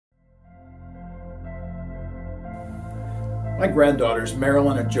My granddaughters,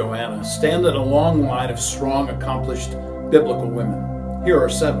 Marilyn and Joanna, stand in a long line of strong, accomplished biblical women. Here are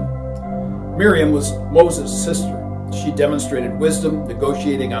 7. Miriam was Moses' sister. She demonstrated wisdom,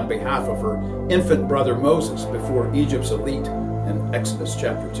 negotiating on behalf of her infant brother Moses before Egypt's elite in Exodus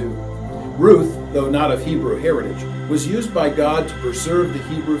chapter 2. Ruth, though not of Hebrew heritage, was used by God to preserve the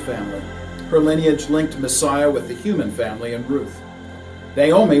Hebrew family. Her lineage linked Messiah with the human family in Ruth.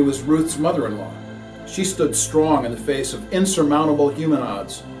 Naomi was Ruth's mother-in-law. She stood strong in the face of insurmountable human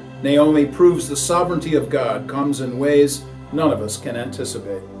odds. Naomi proves the sovereignty of God comes in ways none of us can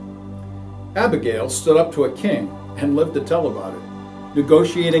anticipate. Abigail stood up to a king and lived to tell about it.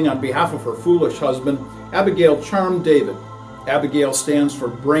 Negotiating on behalf of her foolish husband, Abigail charmed David. Abigail stands for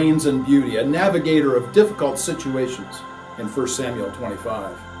brains and beauty, a navigator of difficult situations in 1 Samuel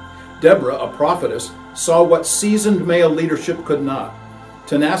 25. Deborah, a prophetess, saw what seasoned male leadership could not.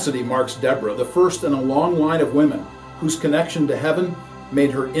 Tenacity marks Deborah, the first in a long line of women whose connection to heaven made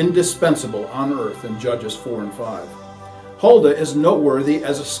her indispensable on earth in Judges 4 and 5. Huldah is noteworthy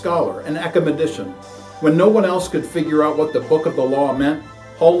as a scholar, an academician. When no one else could figure out what the book of the law meant,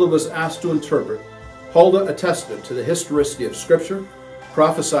 Huldah was asked to interpret. Huldah attested to the historicity of Scripture,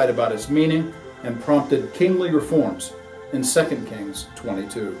 prophesied about its meaning, and prompted kingly reforms in 2 Kings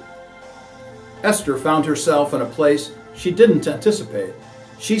 22. Esther found herself in a place she didn't anticipate.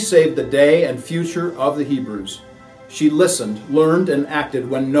 She saved the day and future of the Hebrews. She listened, learned, and acted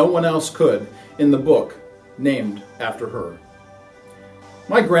when no one else could in the book named after her.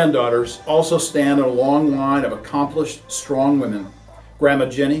 My granddaughters also stand in a long line of accomplished, strong women. Grandma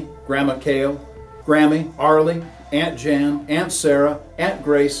Jenny, Grandma Kale, Grammy, Arlie, Aunt Jan, Aunt Sarah, Aunt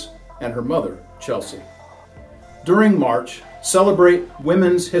Grace, and her mother, Chelsea. During March, celebrate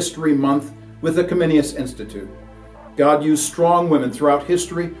Women's History Month with the Comenius Institute. God used strong women throughout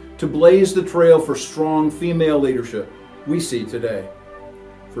history to blaze the trail for strong female leadership we see today.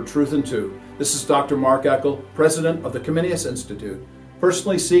 For Truth in Two, this is Dr. Mark Eckel, President of the Comenius Institute,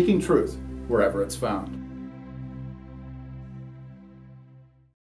 personally seeking truth wherever it's found.